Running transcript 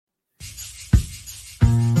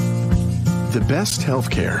The best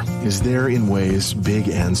healthcare is there in ways big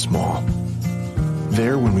and small.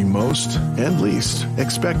 There when we most and least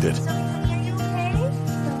expect it.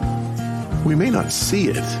 We may not see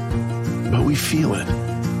it, but we feel it.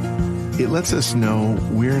 It lets us know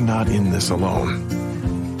we're not in this alone.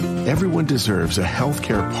 Everyone deserves a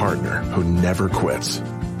healthcare partner who never quits.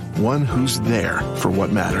 One who's there for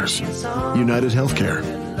what matters. United Healthcare.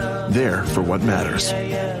 There for what matters.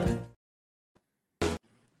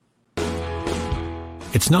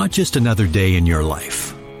 It's not just another day in your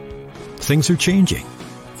life. Things are changing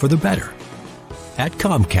for the better. At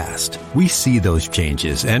Comcast, we see those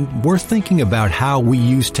changes, and we're thinking about how we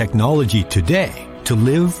use technology today to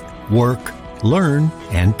live, work, learn,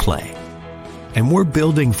 and play. And we're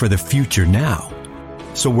building for the future now,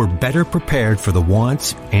 so we're better prepared for the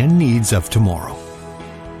wants and needs of tomorrow.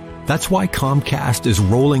 That's why Comcast is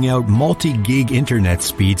rolling out multi-gig internet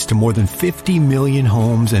speeds to more than 50 million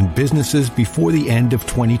homes and businesses before the end of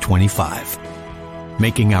 2025,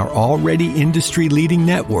 making our already industry-leading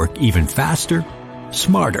network even faster,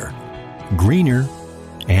 smarter, greener,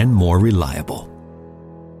 and more reliable.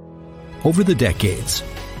 Over the decades,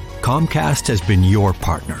 Comcast has been your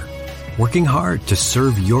partner, working hard to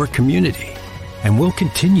serve your community, and will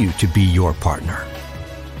continue to be your partner.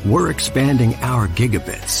 We're expanding our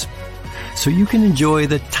gigabits so you can enjoy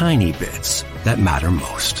the tiny bits that matter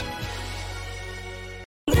most.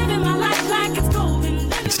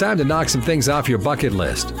 It's time to knock some things off your bucket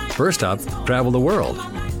list. First up, travel the world.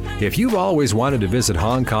 If you've always wanted to visit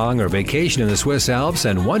Hong Kong or vacation in the Swiss Alps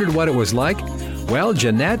and wondered what it was like, well,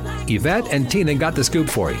 Jeanette, Yvette, and Tina got the scoop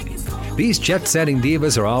for you. These Jet Setting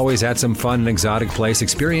Divas are always at some fun and exotic place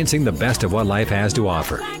experiencing the best of what life has to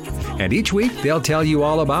offer. And each week, they'll tell you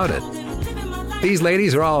all about it. These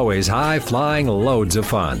ladies are always high-flying loads of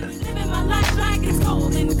fun. I'm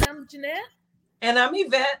Jeanette. And I'm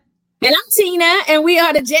Yvette. And I'm Tina, and we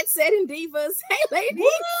are the Jet Setting Divas. Hey, ladies.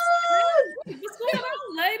 What's going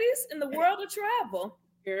on, ladies, in the world of travel?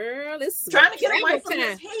 Girl, it's trying to get away from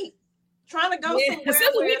this heat. Trying to go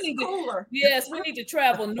somewhere where it's cooler. Yes, we need to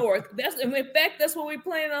travel north. In fact, that's what we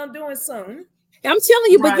plan on doing soon. I'm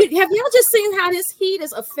telling you, but have y'all just seen how this heat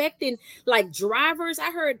is affecting like drivers? I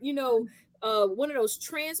heard, one of those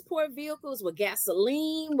transport vehicles with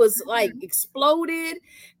gasoline was like exploded,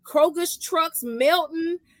 Kroger's trucks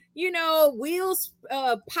melting, wheels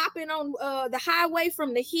popping on the highway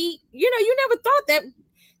from the heat. You never thought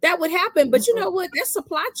that would happen, but you know what? That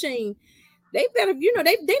supply chain, they better,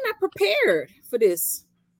 they're not prepared for this.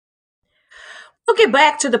 We'll get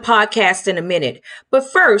back to the podcast in a minute.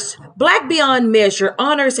 But first, Black Beyond Measure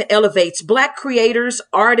honors and elevates Black creators,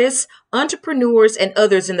 artists, entrepreneurs, and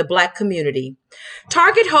others in the Black community.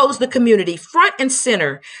 Target holds the community front and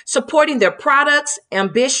center, supporting their products,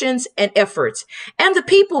 ambitions, and efforts, and the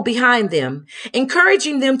people behind them,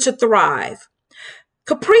 encouraging them to thrive.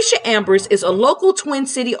 Capricia Ambers is a local Twin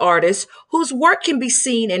City artist whose work can be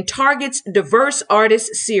seen in Target's Diverse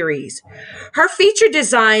Artists series. Her featured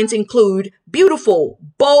designs include beautiful,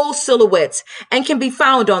 bold silhouettes and can be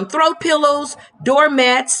found on throw pillows,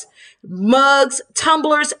 doormats, mugs,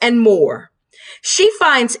 tumblers, and more. She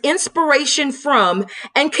finds inspiration from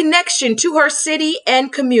and connection to her city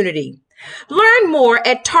and community. Learn more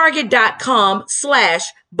at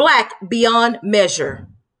target.com/blackbeyondmeasure.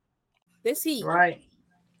 This heat. Right.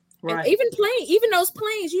 And even those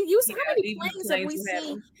planes, you see how many planes have we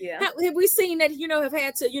seen? Have we seen that, have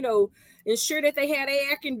had to, ensure that they had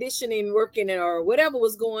air conditioning working or whatever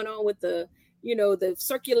was going on with the, the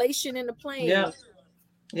circulation in the plane.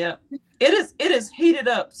 Yeah. It is heated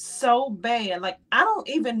up so bad. Like, I don't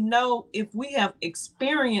even know if we have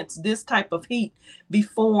experienced this type of heat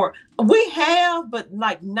before. We have, but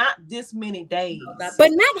like not this many days.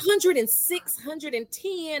 But not 106,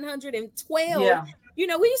 110, 112. Yeah.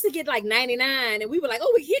 We used to get like 99 and we were like,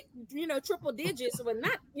 oh, we hit, triple digits, but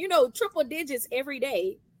not, triple digits every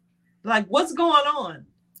day. Like, what's going on?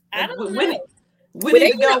 I don't know. We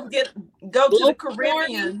need to go to the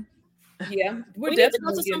Caribbean. Yeah, we're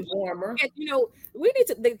definitely getting warmer. We need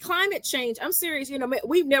to, the climate change. I'm serious.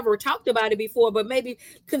 We've never talked about it before, but maybe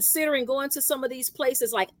considering going to some of these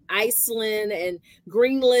places like Iceland and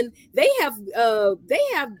Greenland, they have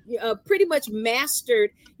pretty much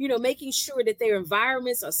mastered, making sure that their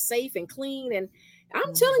environments are safe and clean. And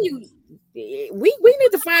I'm telling you, we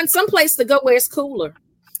need to find some place to go where it's cooler.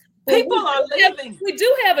 People are living. We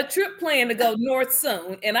do have a trip planned to go north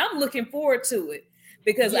soon, and I'm looking forward to it.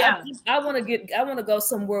 Because I want to go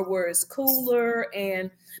somewhere where it's cooler.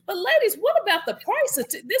 But ladies, what about the prices?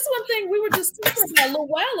 This one thing we were just talking about a little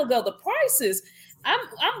while ago, the prices.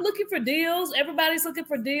 I'm looking for deals. Everybody's looking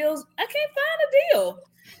for deals. I can't find a deal.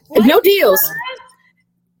 No deals.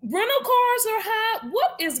 Rental cars are high.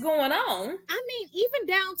 What is going on? I mean, even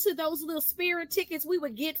down to those little Spirit tickets we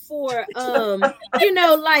would get for, like $40.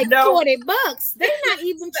 They're not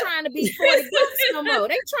even trying to be $40 no more.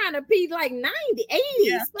 They're trying to be like 90,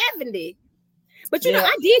 80, 70. But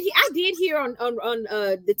I did hear on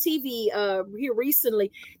the TV here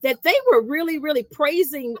recently that they were really, really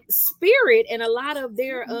praising Spirit and a lot of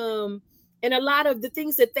their and a lot of the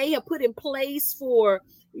things that they have put in place for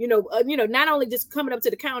not only just coming up to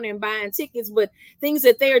the counter and buying tickets, but things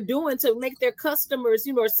that they are doing to make their customers,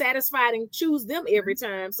 satisfied and choose them every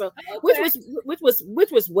time. So, which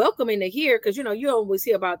was welcoming to hear, because you always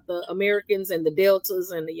hear about the Americans and the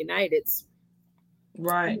Deltas and the Uniteds.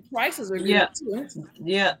 Right. And the prices are good too.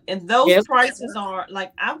 Yeah. And those prices are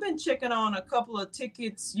like, I've been checking on a couple of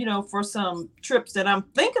tickets, for some trips that I'm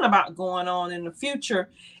thinking about going on in the future.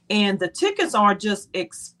 And the tickets are just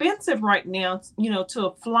expensive right now,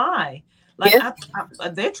 to fly. Like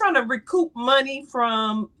they're trying to recoup money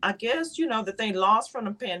from, I guess, that they lost from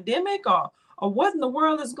the pandemic or what in the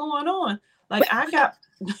world is going on. Like I got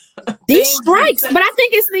these strikes, but I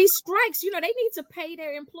think it's these strikes. They need to pay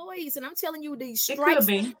their employees, and I'm telling you, these strikes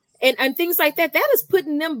and things like that is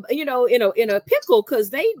putting them, in a pickle, because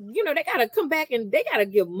they got to come back and they got to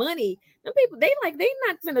give money. Them people, they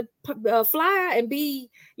not gonna fly and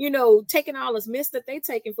be, taking all this mess that they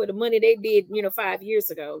taking for the money they did, 5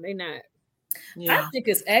 years ago. They not. Yeah. I think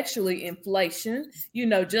it's actually inflation.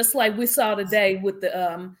 Just like we saw today with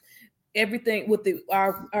the everything with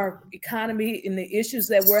our economy and the issues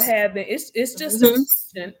that we're having. It's just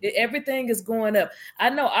everything is going up. I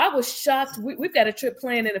know I was shocked. We've got a trip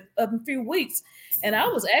planned in a few weeks, and I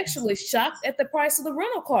was actually shocked at the price of the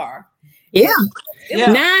rental car. Yeah,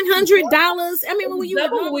 $900. I mean, when we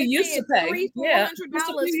used to pay $400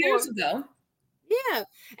 a few years ago. Yeah,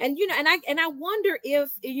 and I wonder if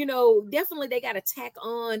definitely they got to tack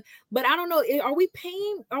on, but I don't know. Are we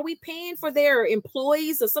paying for their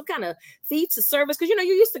employees or some kind of fee to service? Because you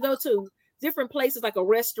used to go to different places like a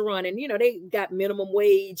restaurant, and they got minimum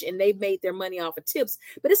wage and they made their money off of tips.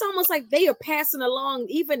 But it's almost like they are passing along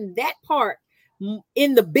even that part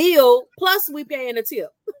in the bill, plus we paying a tip.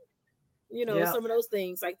 Some of those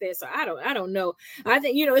things like that. So I don't know. I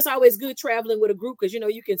think, it's always good traveling with a group, because,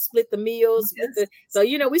 you can split the meals. Yes. So,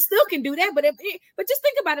 we still can do that. But just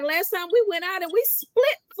think about it. Last time we went out and we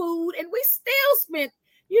split food, and we still spent,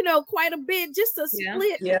 quite a bit just to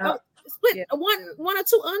split one or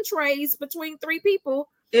two entrees between three people.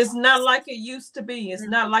 It's not like it used to be. It's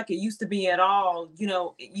not like it used to be at all.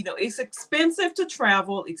 It's expensive to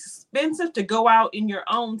travel. It's expensive to go out in your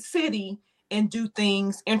own city and do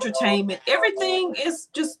things, entertainment, everything is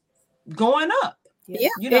just going up. Yeah,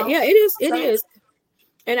 it is.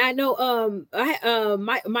 And I know,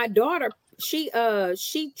 my daughter, she's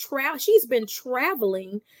been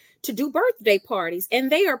traveling to do birthday parties,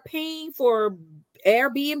 and they are paying for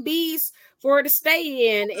Airbnbs for her to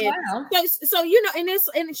stay in. And so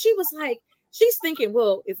and she was like, she's thinking,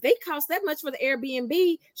 well, if they cost that much for the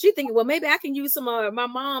Airbnb, she's thinking, well, maybe I can use some of my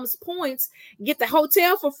mom's points, get the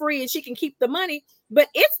hotel for free, and she can keep the money. But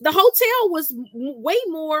the hotel was way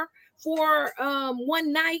more for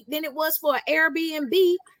one night than it was for an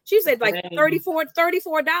Airbnb. She said like $34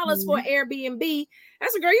 for Airbnb. I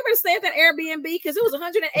said, girl, you better stay at that Airbnb, because it was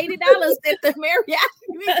 $180 at the Marriott.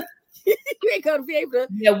 You ain't gonna be able to.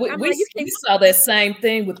 Yeah, we saw that same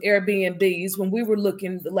thing with Airbnbs when we were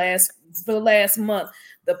looking for the last month.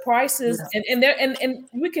 The prices and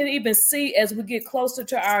we can even see as we get closer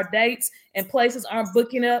to our dates and places aren't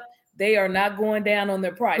booking up, they are not going down on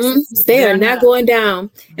their prices. They are not going down.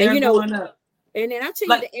 And going up. And then I tell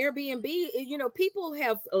you, the Airbnb, people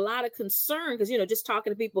have a lot of concern because, just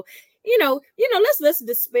talking to people, let's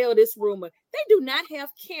dispel this rumor. They do not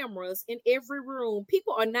have cameras in every room.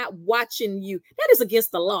 People are not watching you. That is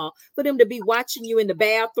against the law for them to be watching you in the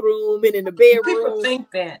bathroom and in the bedroom. People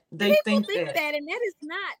think that. They think that. And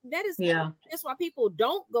that's why people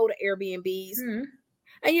don't go to Airbnbs. Mm-hmm.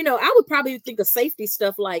 And, I would probably think of safety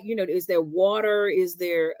stuff like, is there water? Is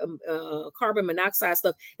there carbon monoxide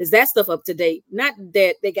stuff? Is that stuff up to date? Not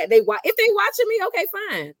that if they watching me, okay,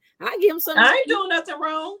 fine. I give them something. I ain't doing nothing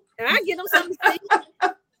wrong. I give them something to see.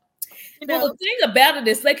 Well, the thing about it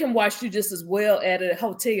is they can watch you just as well at a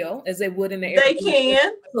hotel as they would in the They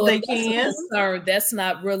can. So they can. That's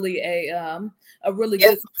not really a a really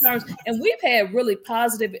good terms. And we've had really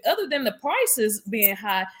positive, other than the prices being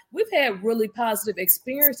high, we've had really positive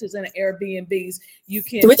experiences in Airbnbs. You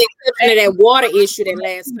can, with the exception of that water issue that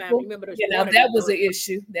last time. Remember those now that was an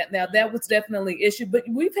issue. That was definitely an issue. But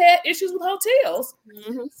we've had issues with hotels.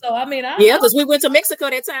 Mm-hmm. So I mean, because we went to Mexico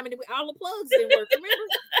that time and all the plugs didn't work.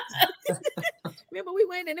 Remember we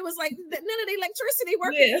went and it was like none of the electricity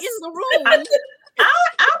working in the room.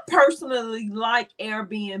 I personally like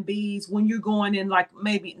Airbnbs when you're going in, like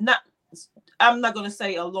maybe not. I'm not going to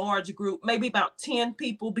say a large group, maybe about 10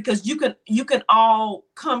 people, because you can all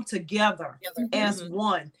come together as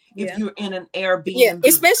one if you're in an Airbnb. Yeah,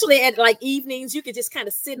 especially at like evenings, you could just kind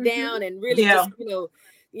of sit down and really just,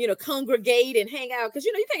 congregate and hang out, because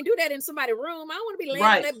you can't do that in somebody's room. I don't want to be laying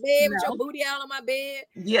on that bed with your booty out on my bed.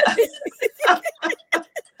 Yeah.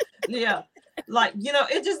 Yeah. Like,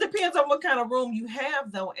 it just depends on what kind of room you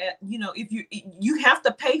have, though. If you have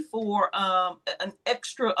to pay for an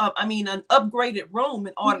extra, an upgraded room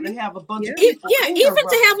in order to have a bunch of people. Yeah, even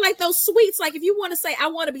to have like those suites. Like if you want to say, I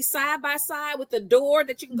want to be side by side with the door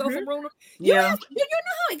that you can go from room. You know how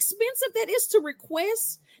expensive that is to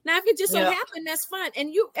request. Now, if it just so happen, that's fine.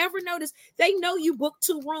 And you ever notice they know you book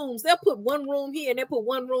 2 rooms. They'll put one room here and they'll put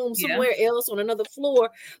one room somewhere else on another floor.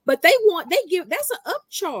 But that's an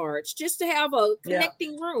upcharge just to have a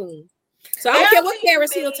connecting room. So I don't care what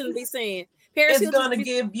Paris Hilton be saying. Paris Hilton is going to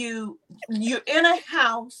give you're in a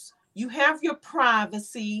house, you have your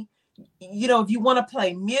privacy. If you want to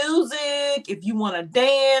play music, if you want to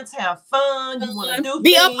dance, have fun, you want to do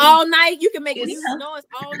be things, up all night, you can make noise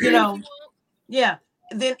all night. Yeah.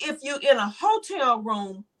 Then if you're in a hotel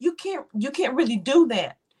room, you can't really do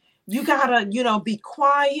that. You gotta, be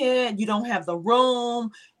quiet. You don't have the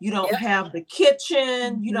room. You don't have the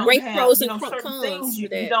kitchen. You don't have pros and certain things you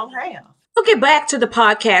don't have. We'll get back to the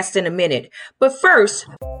podcast in a minute. But first,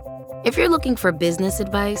 if you're looking for business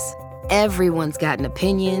advice, everyone's got an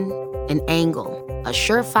opinion, an angle, a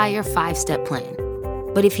surefire 5-step plan.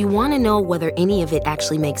 But if you want to know whether any of it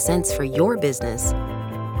actually makes sense for your business,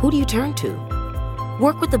 who do you turn to?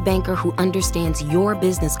 Work with a banker who understands your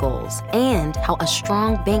business goals and how a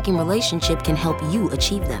strong banking relationship can help you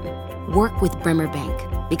achieve them. Work with Bremer Bank,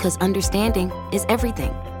 because understanding is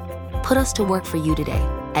everything. Put us to work for you today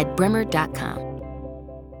at bremer.com.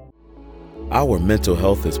 Our mental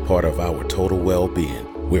health is part of our total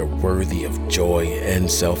well-being. We're worthy of joy and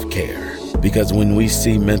self-care. Because when we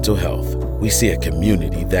see mental health, we see a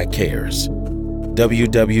community that cares.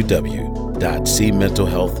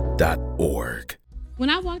 www.cmentalhealth.org. When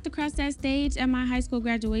I walked across that stage at my high school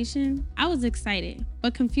graduation, I was excited,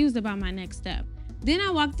 but confused about my next step. Then I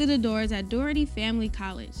walked through the doors at Doherty Family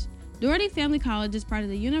College. Doherty Family College is part of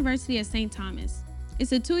the University of St. Thomas.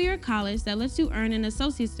 It's a 2-year college that lets you earn an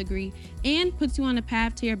associate's degree and puts you on the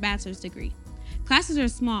path to your bachelor's degree. Classes are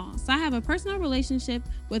small, so I have a personal relationship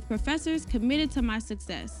with professors committed to my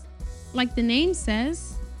success. Like the name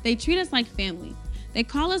says, they treat us like family. They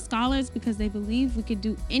call us scholars because they believe we could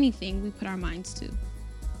do anything we put our minds to.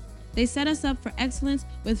 They set us up for excellence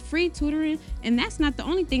with free tutoring, and that's not the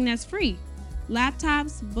only thing that's free.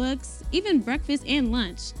 Laptops, books, even breakfast and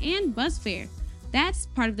lunch, and bus fare. That's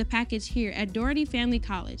part of the package here at Doherty Family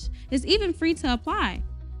College. It's even free to apply.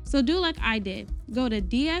 So do like I did. Go to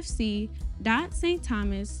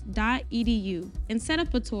dfc.stthomas.edu and set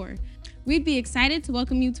up a tour. We'd be excited to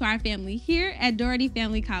welcome you to our family here at Doherty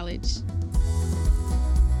Family College.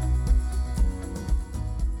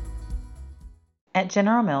 At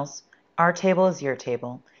General Mills, our table is your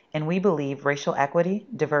table, and we believe racial equity,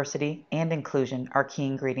 diversity, and inclusion are key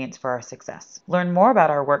ingredients for our success. Learn more about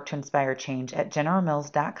our work to inspire change at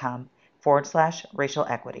generalmills.com/racial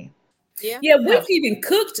equity. Yeah, we've even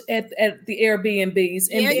cooked at the Airbnbs.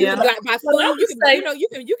 And you can buy food.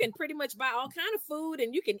 You can pretty much buy all kind of food,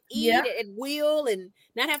 and you can eat at will and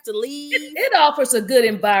not have to leave. It offers a good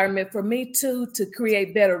environment for me too to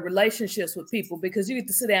create better relationships with people, because you get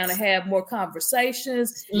to sit down and have more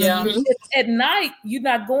conversations. Yeah. At night, you're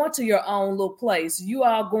not going to your own little place. You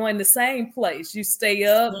all going the same place. You stay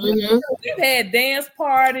up. We've had dance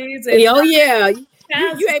parties. And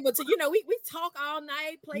you able to, we talk all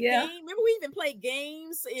night, play games. Remember, we even played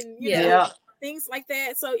games and things like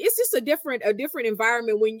that. So it's just a different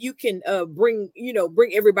environment when you can bring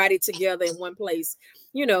everybody together in one place.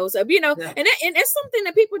 And that's something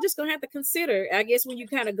that people just gonna have to consider, I guess, when you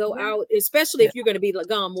kind of go out, especially if you're going to be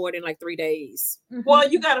gone more than like 3 days. Well,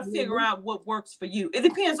 you got to figure out what works for you. It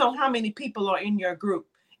depends on how many people are in your group.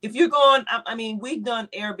 If you're going, we've done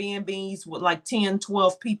Airbnbs with like 10,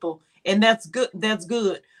 12 people. And that's good.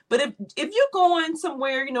 But if you're going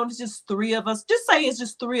somewhere, it's just 3 of us, just say it's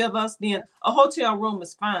just 3 of us, then a hotel room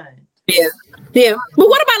is fine. Yeah. But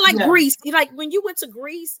what about like Greece? Like when you went to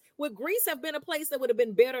Greece, would Greece have been a place that would have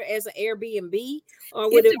been better as an Airbnb? Or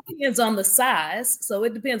would it depends on the size. So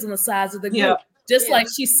it depends on the size of the group. Just like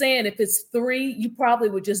she's saying, if it's 3, you probably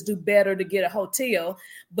would just do better to get a hotel.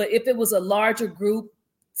 But if it was a larger group,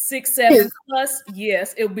 6, 7 plus,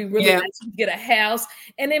 yes, it would be really nice to get a house.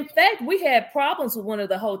 And in fact, we had problems with one of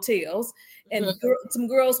the hotels, and some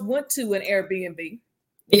girls went to an Airbnb.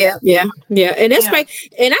 Yeah, and that's right.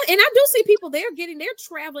 And I do see people they're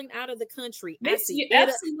traveling out of the country. I see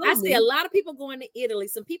a lot of people going to Italy.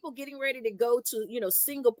 Some people getting ready to go to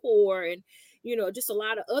Singapore and just a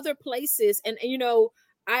lot of other places. And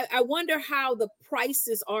I wonder how the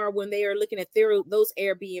prices are when they are looking at those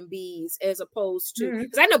Airbnbs as opposed to,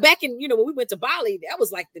 because I know back in when we went to Bali, that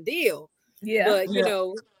was like the deal. Yeah, but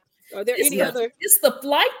are there any other? It's the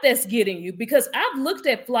flight that's getting you, because I've looked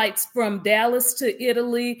at flights from Dallas to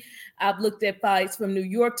Italy. I've looked at flights from New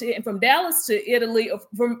York and from Dallas to Italy, or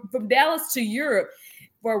from Dallas to Europe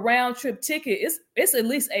for a round trip ticket. It's at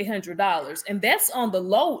least $800, and that's on the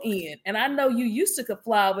low end. And I know you used to could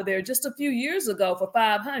fly over there just a few years ago for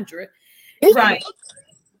 $500. Right.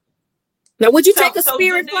 Now, would you take a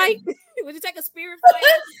Spirit flight? Would you take a Spirit flight?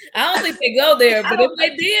 I don't think they go there, but if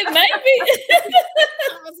they did, maybe.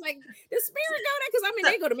 I was like, does Spirit go there?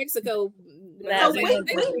 Because they go to Mexico.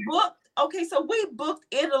 We booked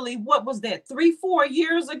Italy. What was that? 3-4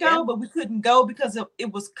 years ago, but we couldn't go because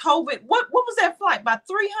it was COVID. What was that flight? By $300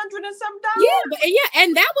 and something?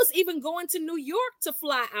 And that was even going to New York to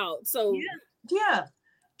fly out. So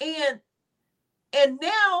and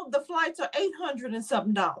now the flights are $800 and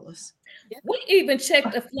something. We even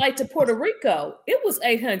checked a flight to Puerto Rico. It was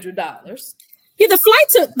 $800. Yeah, the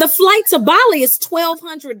flight to Bali is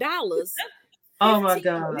 $1,200. Oh my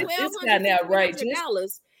God! It's gotten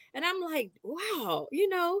outrageous. And I'm like, wow,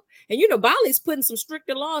 and Bali's putting some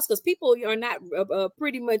stricter laws because people are not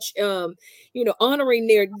pretty much honoring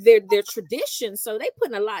their traditions. So they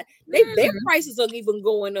putting a lot. Their prices are even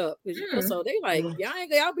going up. So they like,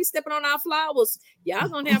 y'all be stepping on our flowers. Y'all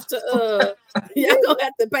gonna have to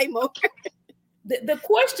pay more. The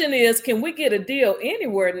question is, can we get a deal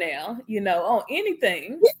anywhere now? On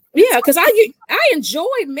anything? Yeah, because I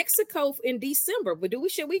enjoyed Mexico in December, but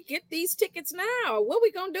should we get these tickets now? Or what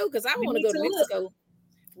we gonna do? Because I want to go to Mexico.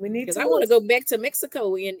 I want to go back to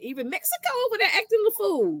Mexico, and even Mexico over there acting the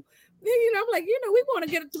fool. I'm like, we want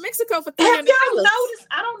to get to Mexico for $300. Have y'all noticed?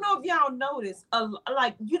 I don't know if y'all noticed.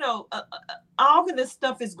 All of this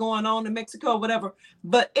stuff is going on in Mexico, whatever.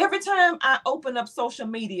 But every time I open up social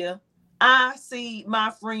media, I see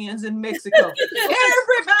my friends in Mexico.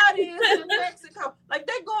 Everybody is in Mexico. Like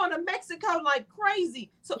they're going to Mexico like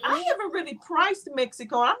crazy. So I haven't really priced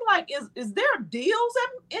Mexico. I'm like, is there deals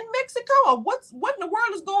in Mexico, or what in the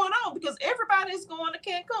world is going on? Because everybody is going to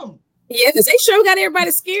Cancun. Yeah, because they sure got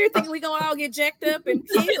everybody scared, thinking we gonna all get jacked up and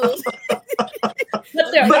killed.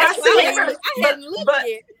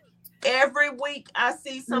 Every week I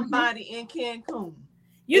see somebody in Cancun.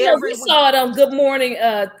 We saw it on Good Morning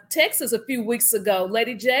Texas a few weeks ago.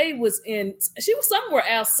 Lady J she was somewhere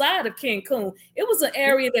outside of Cancun. It was an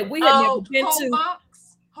area that we had never been to.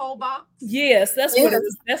 Whole box. Yes, that's what it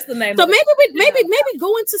is. That's the name. So of it. maybe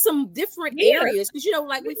go into some different areas, because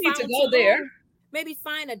like we need to go there. Maybe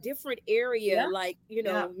find a different area, like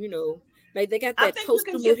like they got that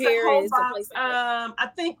coastal hair and stuff like that. I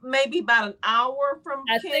think maybe about an hour from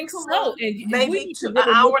Cancun. Think so. And maybe an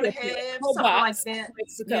hour and a half, something like that.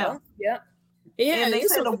 Mexico. Yeah. And they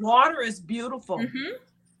say the water is beautiful. Mm-hmm.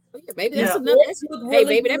 Yeah, maybe that's another.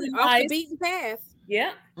 Maybe that's off the beaten path.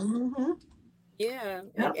 Yeah. Mm-hmm. Yeah.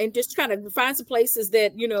 And just trying to find some places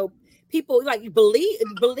that people like.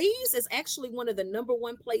 Belize is actually one of the number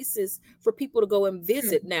one places for people to go and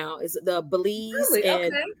visit now. Is the Belize? Really? And,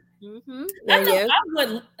 okay. Mm-hmm. I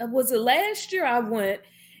went. Was it last year? I went,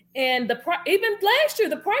 and even last year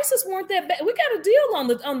the prices weren't that bad. We got a deal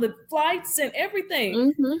on the flights and everything.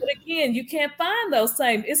 Mm-hmm. But again, you can't find those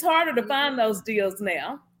same. It's harder to find those deals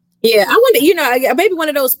now. Yeah, I wonder, maybe one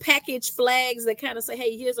of those package flags that kind of say,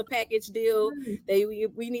 "Hey, here's a package deal."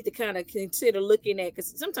 We need to kind of consider looking at,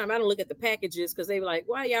 because sometimes I don't look at the packages because they're like,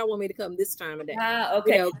 "Why y'all want me to come this time of day?"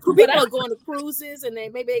 Okay, people are going to cruises and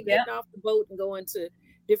they get off the boat and going to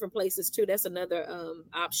different places too. That's another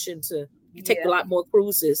option to take a lot more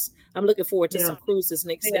cruises. I'm looking forward to some cruises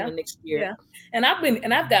next year. Yeah, and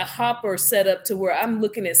I've got Hopper set up to where I'm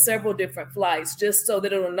looking at several different flights just so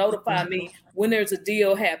that it'll notify me when there's a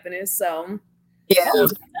deal happening. So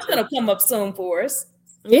that's gonna come up soon for us.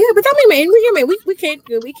 Yeah, but I mean, we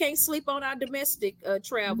can't sleep on our domestic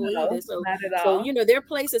travel either. So, not at all. So there are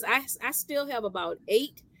places. I still have about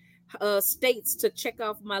 8 states to check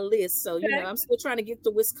off my list. So, I'm still trying to get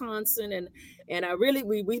to Wisconsin, and I really,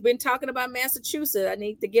 we've been talking about Massachusetts. I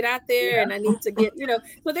need to get out there, and I need to get,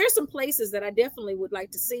 so there's some places that I definitely would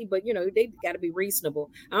like to see, but they got to be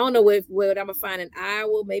reasonable. I don't know what I'm gonna find in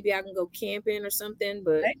Iowa. Maybe I can go camping or something,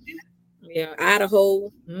 but Idaho.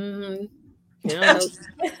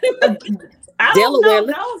 I don't know.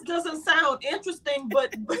 Those doesn't sound interesting,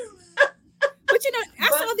 but I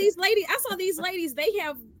saw these ladies. They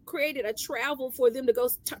have created a travel for them to go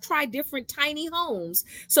try different tiny homes.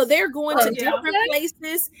 So they're going to different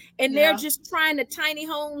places, and they're just trying the tiny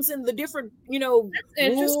homes and the different,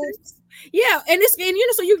 interesting. Yeah, and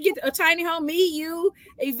so you get a tiny home. Me, you,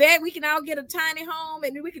 Yvette, we can all get a tiny home,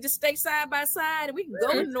 and we can just stay side by side, and we can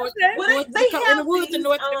go to North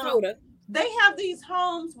Dakota. They have these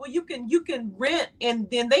homes where you can rent, and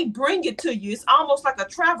then they bring it to you. It's almost like a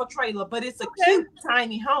travel trailer, but it's a cute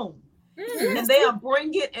tiny home. Mm-hmm. And they'll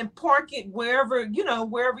bring it and park it wherever you're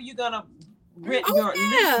gonna rent your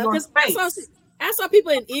space. I saw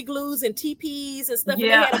people in igloos and teepees and stuff. Yeah.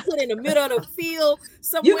 And they had to put in the middle of the field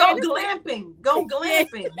somewhere. You go glamping. Go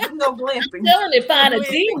glamping. You can go glamping. Telling you, find a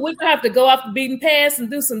team. We're gonna have to go off the beaten path and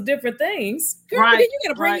do some different things. Girl, right. Then you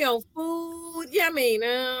gotta bring your own food. Yeah, I mean,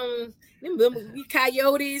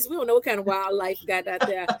 coyotes. We don't know what kind of wildlife got out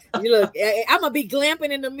there. You look, I'm gonna be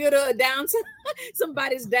glamping in the middle of downtown,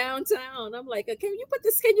 somebody's downtown. I'm like, can you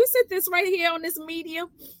sit this right here on this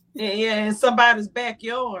medium? Yeah, in somebody's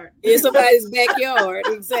backyard. In somebody's backyard,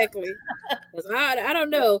 exactly. I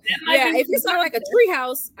don't know. Yeah, if it's not like a tree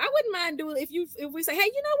house, I wouldn't mind doing if we say,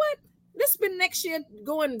 hey, you know what? Let's spend next year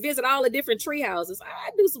go and visit all the different tree houses.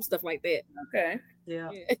 I do some stuff like that. Okay.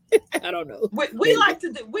 Yeah. I don't know. We like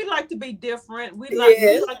to be different. We like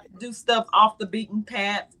to do stuff off the beaten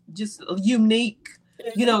path, just unique,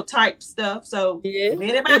 type stuff. So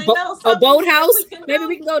anybody knows a boathouse, maybe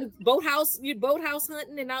we can go to boathouse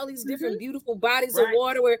hunting and all these different beautiful bodies of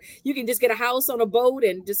water where you can just get a house on a boat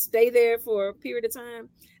and just stay there for a period of time.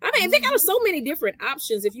 I mean, they got so many different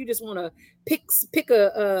options if you just want to pick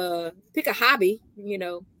a hobby,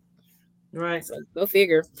 Right. So go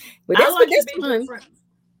figure. But that's fun.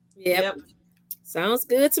 Yep. Sounds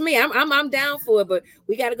good to me. I'm down for it, but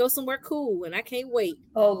we got to go somewhere cool, and I can't wait.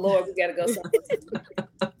 Oh Lord, we got to go somewhere.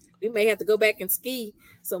 We may have to go back and ski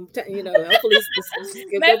hopefully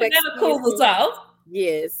maybe that'll cool us off.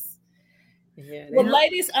 Yes. Yeah. Well,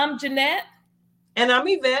 ladies, I'm Jeanette, and I'm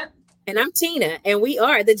Yvette, and I'm Tina, and we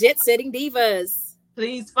are the Jet Setting Divas.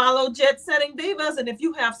 Please follow Jet Setting Divas, and if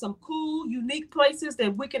you have some cool, unique places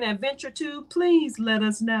that we can adventure to, please let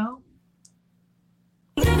us know.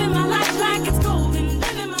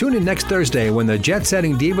 Tune in next Thursday when the Jet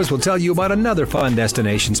Setting Divas will tell you about another fun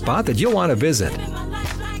destination spot that you'll want to visit.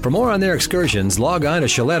 For more on their excursions, log on to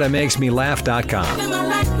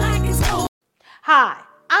ShalettaMakesMeLaugh.com. Hi,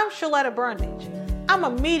 I'm Shaletta Brundage. I'm a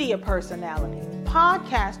media personality,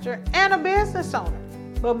 podcaster, and a business owner.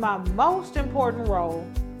 But my most important role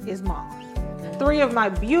is mom. 3 of my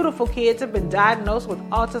beautiful kids have been diagnosed with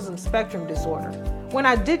autism spectrum disorder. When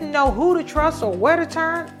I didn't know who to trust or where to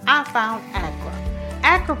turn, I found ACRA.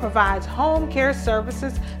 ACRA provides home care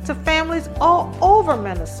services to families all over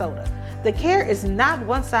Minnesota. The care is not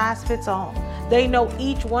one size fits all. They know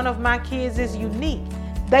each one of my kids is unique.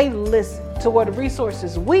 They listen to what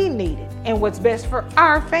resources we needed and what's best for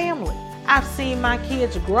our family. I've seen my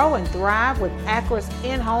kids grow and thrive with ACRA's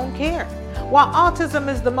in-home care. While autism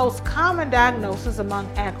is the most common diagnosis among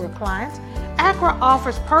ACRA clients, ACRA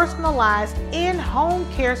offers personalized in-home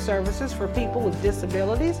care services for people with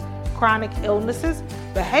disabilities, chronic illnesses,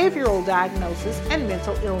 behavioral diagnosis, and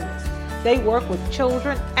mental illness. They work with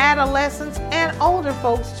children, adolescents, and older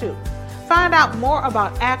folks too. Find out more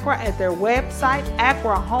about ACRA at their website,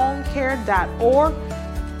 acrahomecare.org.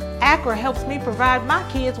 ACRA helps me provide my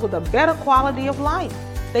kids with a better quality of life.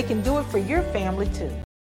 They can do it for your family too.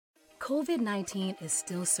 COVID-19 is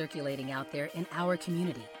still circulating out there in our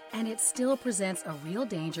community, and it still presents a real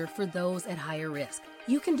danger for those at higher risk.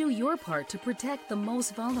 You can do your part to protect the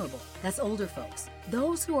most vulnerable. That's older folks,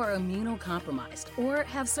 those who are immunocompromised or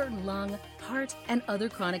have certain lung, heart, and other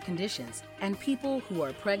chronic conditions, and people who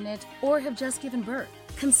are pregnant or have just given birth.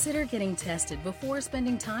 Consider getting tested before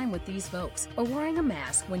spending time with these folks or wearing a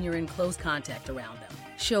mask when you're in close contact around them.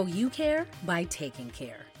 Show you care by taking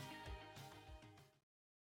care.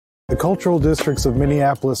 The cultural districts of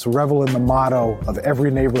Minneapolis revel in the motto of every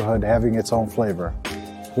neighborhood having its own flavor.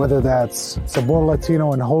 Whether that's Sabor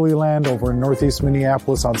Latino in Holy Land over in Northeast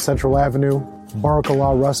Minneapolis on Central Avenue,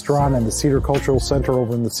 Baracala Restaurant and the Cedar Cultural Center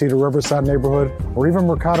over in the Cedar Riverside neighborhood, or even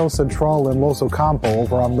Mercado Central in Los Ocampo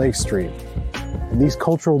over on Lake Street. And these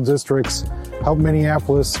cultural districts help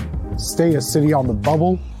Minneapolis stay a city on the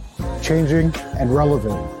bubble, changing and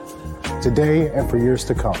relevant, today and for years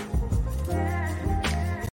to come.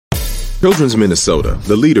 Children's Minnesota,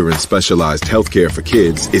 the leader in specialized healthcare for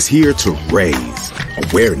kids, is here to raise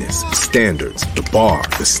awareness, standards, the bar,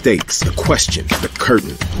 the stakes, the question, the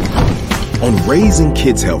curtain. On raising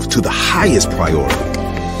kids' health to the highest priority,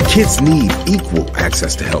 kids need equal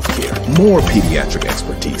access to healthcare, more pediatric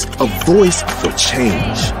expertise, a voice for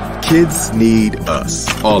change. Kids need us,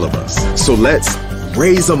 all of us. So let's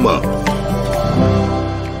raise them up.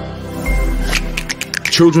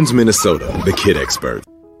 Children's Minnesota, the kid expert.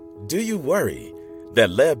 Do you worry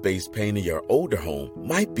that lead-based paint in your older home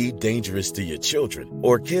might be dangerous to your children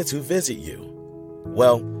or kids who visit you?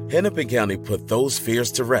 Well, Hennepin County put those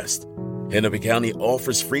fears to rest. Hennepin County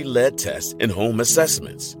offers free lead tests and home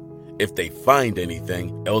assessments. If they find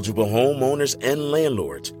anything, eligible homeowners and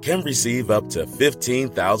landlords can receive up to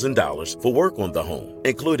 $15,000 for work on the home,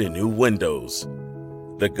 including new windows.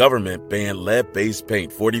 The government banned lead-based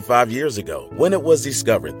paint 45 years ago when it was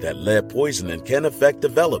discovered that lead poisoning can affect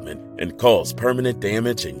development and cause permanent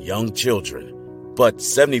damage in young children. But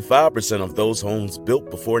 75% of those homes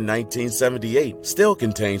built before 1978 still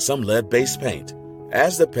contain some lead-based paint.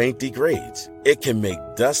 As the paint degrades, it can make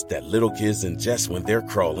dust that little kids ingest when they're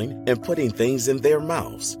crawling and putting things in their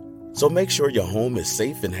mouths. So make sure your home is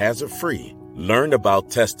safe and hazard-free. Learn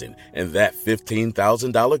about testing and that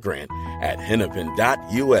 $15,000 grant at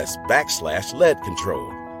hennepin.us/lead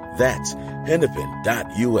control. That's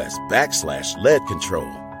hennepin.us/lead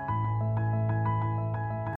control.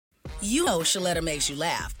 You know Shaletta makes you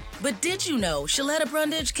laugh, but did you know Shaletta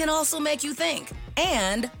Brundage can also make you think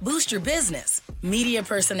and boost your business? Media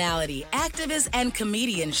personality, activist, and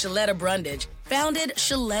comedian Shaletta Brundage founded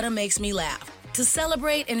Shaletta Makes Me Laugh to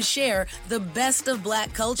celebrate and share the best of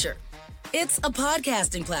Black culture. It's a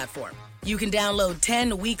podcasting platform. You can download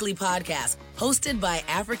 10 weekly podcasts hosted by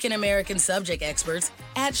African-American subject experts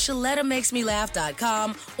at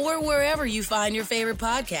ShalettaMakesMeLaugh.com or wherever you find your favorite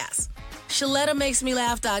podcasts.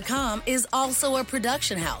 ShalettaMakesMeLaugh.com is also a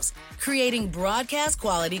production house, creating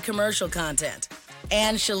broadcast-quality commercial content.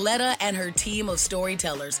 And Shaletta and her team of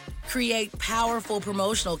storytellers create powerful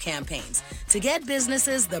promotional campaigns to get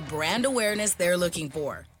businesses the brand awareness they're looking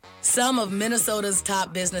for. Some of Minnesota's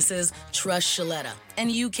top businesses trust Shaletta,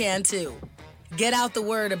 and you can too. Get out the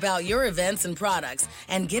word about your events and products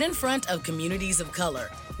and get in front of communities of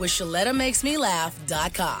color with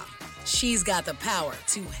ShalettaMakesMeLaugh.com. She's got the power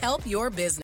to help your business.